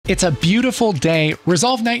It's a beautiful day.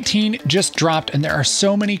 Resolve 19 just dropped and there are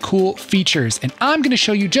so many cool features, and I'm going to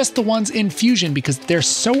show you just the ones in Fusion because they're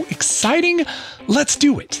so exciting. Let's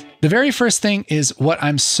do it. The very first thing is what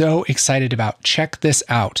I'm so excited about. Check this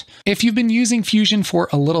out. If you've been using Fusion for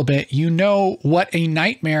a little bit, you know what a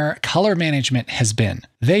nightmare color management has been.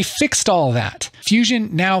 They fixed all that.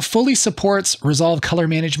 Fusion now fully supports Resolve color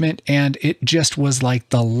management, and it just was like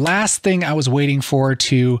the last thing I was waiting for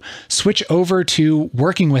to switch over to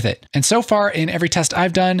working with it. And so far in every test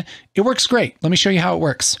I've done, it works great. Let me show you how it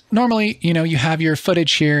works. Normally, you have your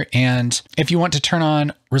footage here, and if you want to turn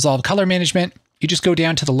on Resolve color management, you just go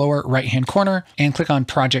down to the lower right-hand corner and click on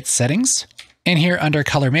Project Settings. And here under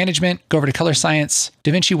Color Management, go over to Color Science,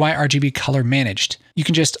 DaVinci RGB Color Managed. You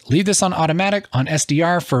can just leave this on automatic on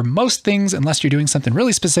SDR for most things unless you're doing something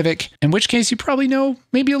really specific, in which case you probably know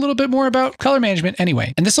maybe a little bit more about color management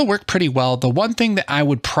anyway. And this will work pretty well. The one thing that I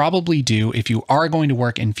would probably do if you are going to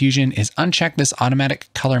work in Fusion is uncheck this automatic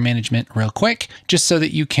color management real quick, just so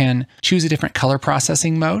that you can choose a different color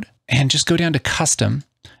processing mode and just go down to Custom.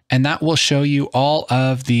 And that will show you all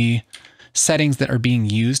of the settings that are being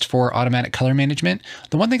used for automatic color management.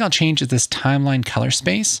 The one thing I'll change is this timeline color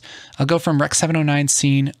space. I'll go from Rec 709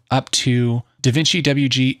 Scene up to DaVinci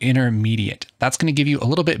WG Intermediate. That's going to give you a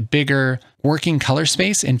little bit bigger working color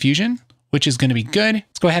space in Fusion, which is going to be good.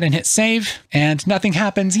 Let's go ahead and hit save and nothing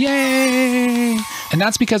happens. Yay! And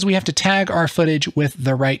that's because we have to tag our footage with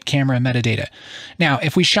the right camera metadata. Now,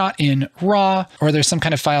 if we shot in RAW or there's some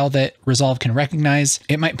kind of file that Resolve can recognize,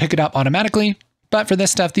 it might pick it up automatically. But for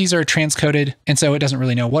this stuff, these are transcoded, and so it doesn't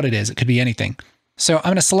really know what it is. It could be anything. So I'm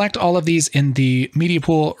going to select all of these in the media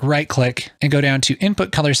pool, right click, and go down to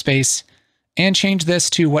input color space and change this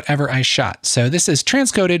to whatever I shot. So this is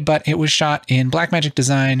transcoded, but it was shot in Blackmagic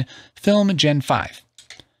Design Film Gen 5.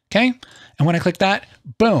 Okay. And when I click that,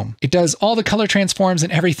 boom, it does all the color transforms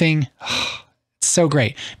and everything. It's so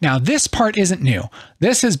great. Now this part isn't new.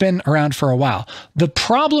 This has been around for a while. The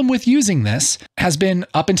problem with using this has been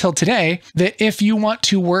up until today that if you want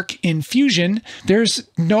to work in Fusion, there's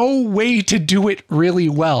no way to do it really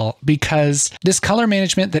well because this color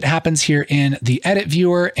management that happens here in the edit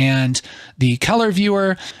viewer and the color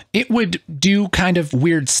viewer, it would do kind of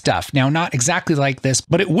weird stuff. Now, not exactly like this,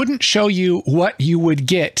 but it wouldn't show you what you would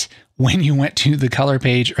get when you went to the color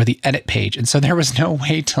page or the edit page. And so there was no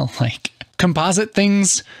way to like composite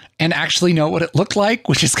things and actually know what it looked like,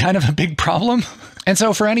 which is kind of a big problem. And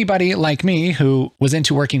so for anybody like me who was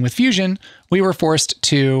into working with Fusion, we were forced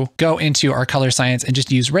to go into our color science and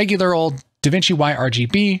just use regular old DaVinci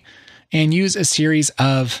RGB and use a series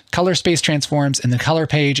of color space transforms in the color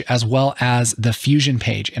page as well as the Fusion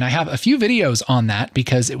page. And I have a few videos on that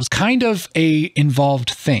because it was kind of a involved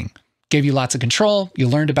thing. Gave you lots of control. You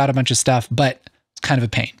learned about a bunch of stuff, but it's kind of a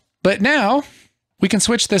pain. But now we can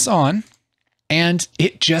switch this on and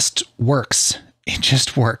it just works. It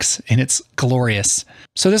just works and it's glorious.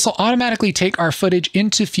 So this will automatically take our footage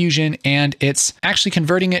into Fusion and it's actually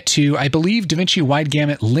converting it to, I believe, DaVinci Wide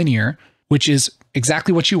Gamut Linear, which is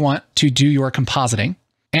exactly what you want to do your compositing.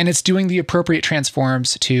 And it's doing the appropriate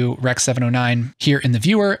transforms to Rec 709 here in the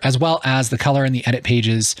viewer, as well as the color in the edit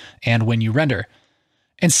pages and when you render.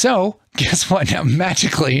 And so guess what? Now,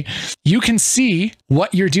 magically, you can see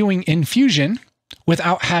what you're doing in Fusion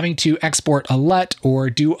without having to export a LUT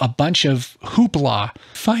or do a bunch of hoopla.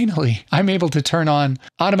 Finally, I'm able to turn on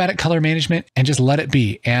automatic color management and just let it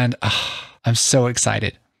be. And I'm so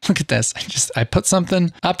excited. Look at this. I put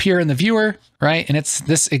something up here in the viewer, right? And it's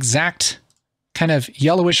this exact kind of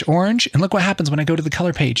yellowish orange. And look what happens when I go to the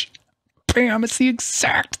color page. Bam, it's the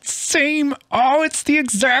exact same. Oh, it's the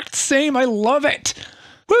exact same. I love it.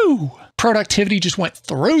 Woo! Productivity just went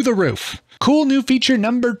through the roof. Cool new feature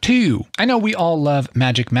number 2. I know we all love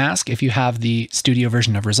Magic Mask. If you have the studio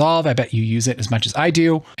version of Resolve, I bet you use it as much as I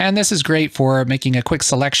do. And this is great for making a quick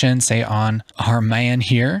selection, say on our man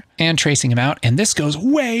here, and tracing him out. And this goes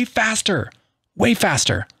way faster, way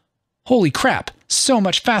faster. Holy crap, so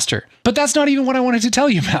much faster. But that's not even what I wanted to tell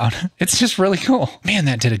you about. It's just really cool. Man,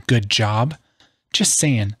 that did a good job. Just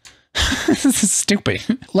saying. This is stupid.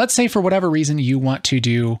 Let's say for whatever reason you want to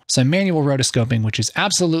do some manual rotoscoping, which is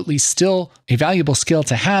absolutely still a valuable skill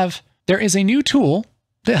to have. There is a new tool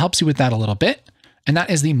that helps you with that a little bit, and that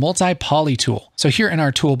is the multi-poly tool. So here in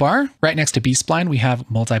our toolbar, right next to B-spline, we have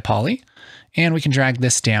multi-poly, and we can drag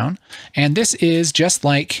this down. And this is just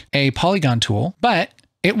like a polygon tool, but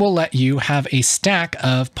it will let you have a stack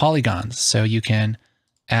of polygons. So you can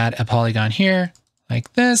add a polygon here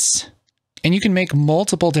like this. And you can make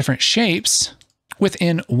multiple different shapes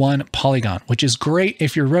within one polygon, which is great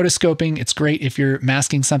if you're rotoscoping. It's great if you're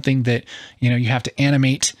masking something that, you have to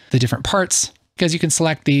animate the different parts. because you can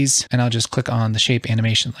select these, and I'll just click on the shape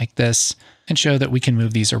animation like this and show that we can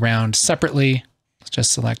move these around separately. Let's just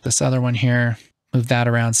select this other one here, move that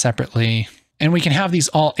around separately, and we can have these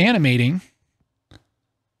all animating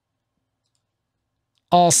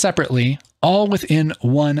all separately, all within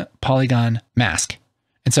one polygon mask.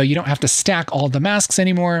 And so you don't have to stack all the masks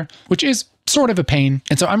anymore, which is sort of a pain.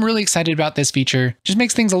 And so I'm really excited about this feature. Just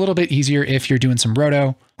makes things a little bit easier if you're doing some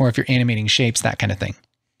roto or if you're animating shapes, that kind of thing.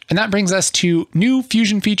 And that brings us to new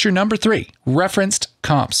Fusion feature number 3, referenced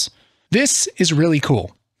comps. This is really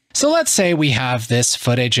cool. So let's say we have this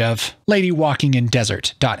footage of lady walking in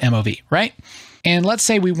desert.mov, right? And let's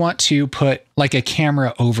say we want to put like a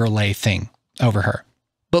camera overlay thing over her.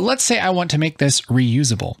 But let's say I want to make this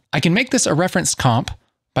reusable. I can make this a referenced comp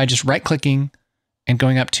by just right-clicking and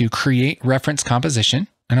going up to Create Reference Composition.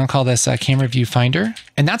 And I'll call this Camera Viewfinder.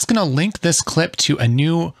 And that's going to link this clip to a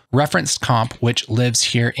new referenced comp, which lives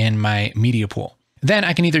here in my media pool. Then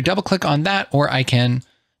I can either double-click on that, or I can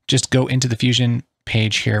just go into the Fusion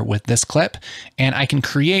page here with this clip, and I can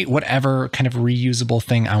create whatever kind of reusable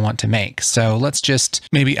thing I want to make. So let's just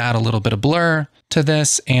maybe add a little bit of blur to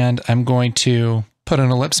this, and I'm going to put an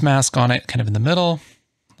ellipse mask on it kind of in the middle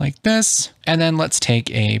like this. And then let's take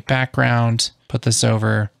a background, put this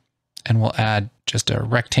over, and we'll add just a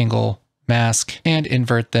rectangle mask and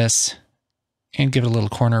invert this and give it a little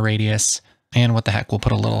corner radius. And what the heck, we'll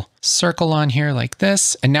put a little circle on here like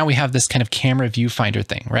this. And now we have this kind of camera viewfinder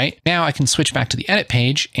thing, right? Now I can switch back to the edit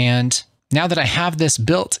page. And now that I have this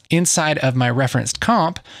built inside of my referenced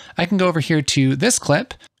comp, I can go over here to this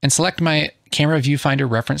clip and select my camera viewfinder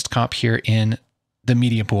referenced comp here in the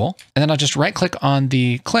media pool. And then I'll just right click on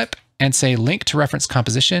the clip and say link to reference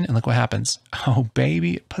composition, and look what happens. Oh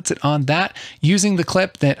baby, it puts it on that using the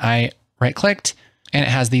clip that I right clicked, and it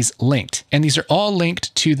has these linked. And these are all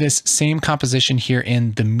linked to this same composition here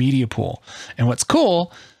in the media pool. And what's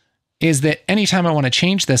cool is that anytime I want to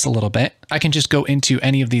change this a little bit, I can just go into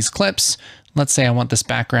any of these clips. Let's say I want this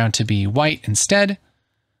background to be white instead.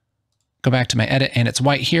 Go back to my edit and it's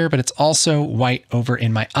white here, but it's also white over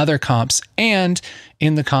in my other comps and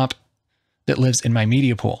in the comp that lives in my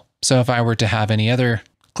media pool. So if I were to have any other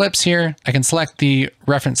clips here, I can select the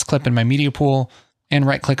reference clip in my media pool and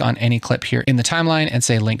right click on any clip here in the timeline and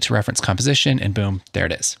say link to reference composition, and boom, there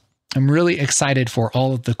it is. I'm really excited for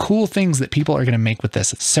all of the cool things that people are going to make with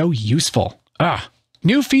this. It's so useful.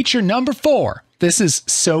 New feature number 4. This is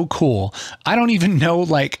so cool. I don't even know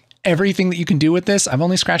like everything that you can do with this. I've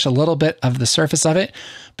only scratched a little bit of the surface of it,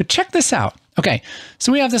 but check this out. Okay,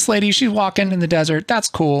 so we have this lady, she's walking in the desert. That's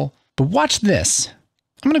cool. But watch this.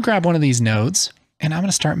 I'm going to grab one of these nodes and I'm going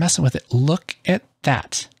to start messing with it. Look at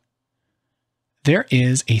that. There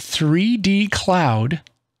is a 3D cloud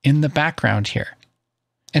in the background here.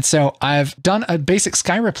 And so I've done a basic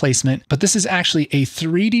sky replacement, but this is actually a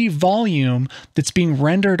 3D volume that's being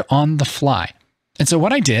rendered on the fly. And so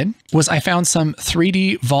what I did was I found some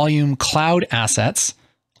 3D volume cloud assets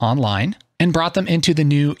online and brought them into the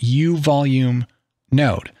new U volume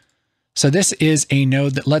node. So this is a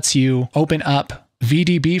node that lets you open up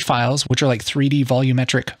VDB files, which are like 3D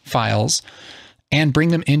volumetric files, and bring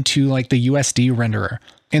them into like the USD renderer.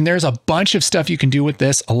 And there's a bunch of stuff you can do with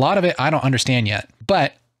this. A lot of it I don't understand yet,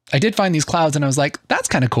 but I did find these clouds and I was like, that's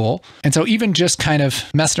kind of cool. And so even just kind of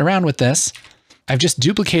messing around with this, I've just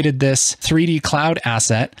duplicated this 3D cloud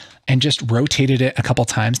asset and just rotated it a couple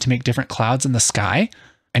times to make different clouds in the sky.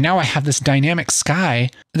 And now I have this dynamic sky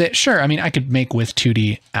that, sure, I mean, I could make with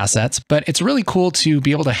 2D assets, but it's really cool to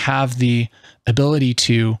be able to have the ability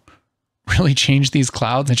to really change these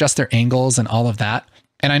clouds, adjust their angles and all of that.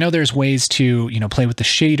 And I know there's ways to, play with the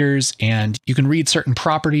shaders, and you can read certain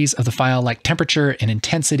properties of the file like temperature and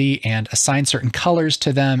intensity and assign certain colors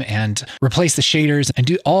to them and replace the shaders and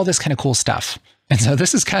do all this kind of cool stuff. And so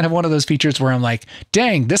this is kind of one of those features where I'm like,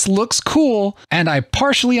 dang, this looks cool. And I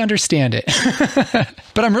partially understand it,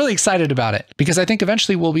 but I'm really excited about it because I think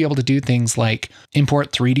eventually we'll be able to do things like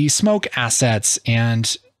import 3D smoke assets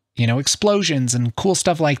and, explosions and cool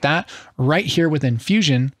stuff like that right here within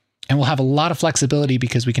Fusion. And we'll have a lot of flexibility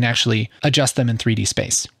because we can actually adjust them in 3D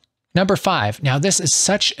space. Number 5. Now this is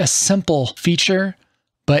such a simple feature,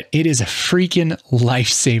 but it is a freaking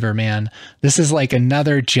lifesaver, man. This is like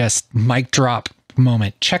another just mic drop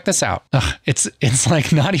moment. Check this out. It's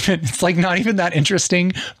like not even that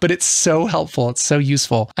interesting, but it's so helpful. It's so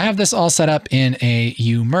useful. I have this all set up in a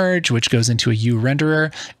U merge, which goes into a U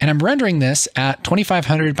renderer, and I'm rendering this at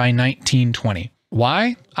 2500 by 1920.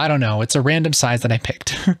 Why? I don't know. It's a random size that I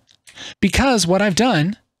picked. Because what I've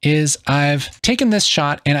done is I've taken this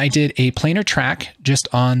shot and I did a planar track just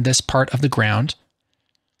on this part of the ground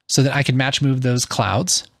so that I could match move those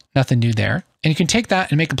clouds. Nothing new there. And you can take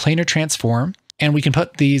that and make a planar transform, and we can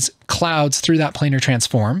put these clouds through that planar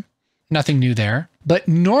transform. Nothing new there. But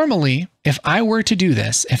normally, if I were to do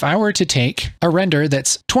this, if I were to take a render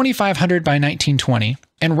that's 2500 by 1920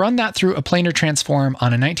 and run that through a planar transform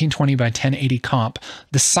on a 1920 by 1080 comp,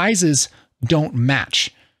 the sizes don't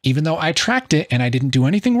match. Even though I tracked it and I didn't do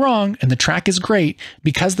anything wrong and the track is great,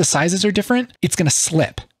 because the sizes are different, it's going to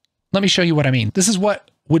slip. Let me show you what I mean. This is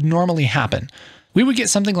what would normally happen. We would get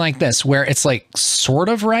something like this where it's like sort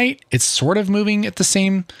of right. It's sort of moving at the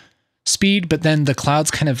same speed, but then the clouds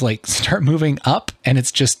kind of like start moving up and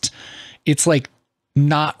it's like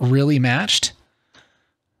not really matched.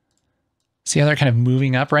 See how they're kind of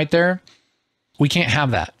moving up right there? We can't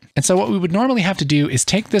have that. And so what we would normally have to do is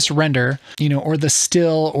take this render, or the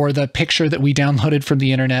still or the picture that we downloaded from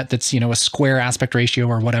the internet that's, a square aspect ratio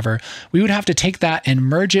or whatever. We would have to take that and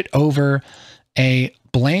merge it over a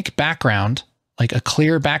blank background, like a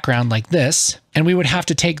clear background like this. And we would have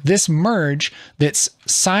to take this merge that's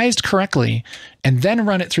sized correctly and then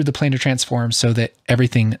run it through the planar transform so that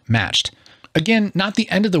everything matched. Again, not the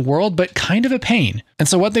end of the world, but kind of a pain. And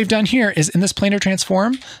so what they've done here is in this planar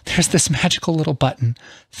transform, there's this magical little button.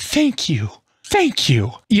 Thank you. Thank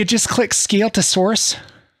you. You just click scale to source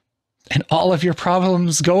and all of your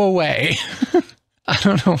problems go away. I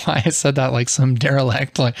don't know why I said that like some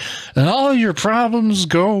derelict, like, and all your problems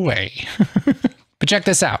go away. But check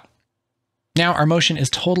this out. Now our motion is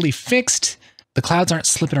totally fixed. The clouds aren't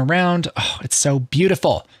slipping around. Oh, it's so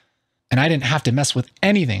beautiful. And I didn't have to mess with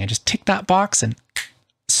anything. I just ticked that box and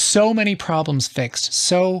so many problems fixed.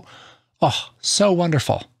 So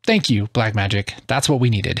wonderful. Thank you, Blackmagic. That's what we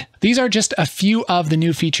needed. These are just a few of the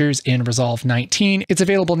new features in Resolve 19. It's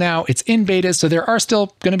available now. It's in beta, so there are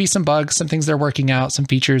still going to be some bugs, some things they're working out, some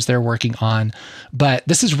features they're working on. But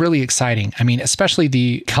this is really exciting. I mean, especially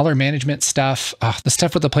the color management stuff, the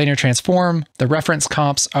stuff with the planar transform, the reference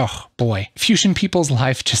comps. Oh boy, Fusion people's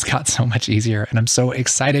life just got so much easier, and I'm so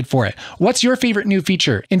excited for it. What's your favorite new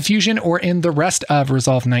feature in Fusion or in the rest of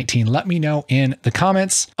Resolve 19? Let me know in the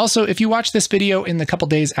comments. Also, if you watch this video in the couple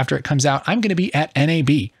days after it comes out, I'm going to be at NAB,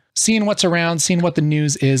 seeing what's around, seeing what the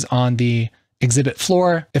news is on the exhibit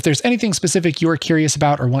floor. If there's anything specific you're curious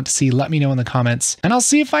about or want to see, let me know in the comments, and I'll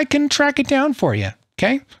see if I can track it down for you.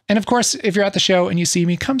 Okay? And of course, if you're at the show and you see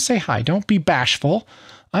me, come say hi. Don't be bashful.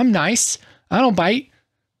 I'm nice. I don't bite.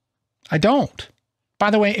 I don't. By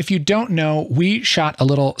the way, if you don't know, we shot a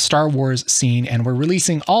little Star Wars scene and we're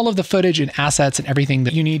releasing all of the footage and assets and everything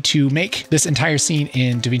that you need to make this entire scene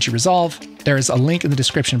in DaVinci Resolve. There is a link in the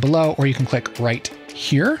description below, or you can click right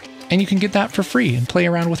here and you can get that for free and play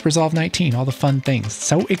around with Resolve 19, all the fun things.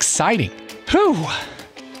 So exciting. Whew.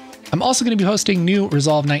 I'm also going to be hosting new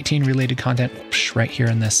Resolve 19 related content right here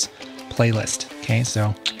in this playlist. Okay,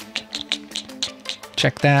 so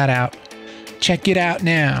check that out. Check it out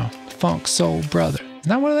now. Funk Soul Brother. Isn't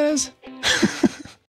that what it is?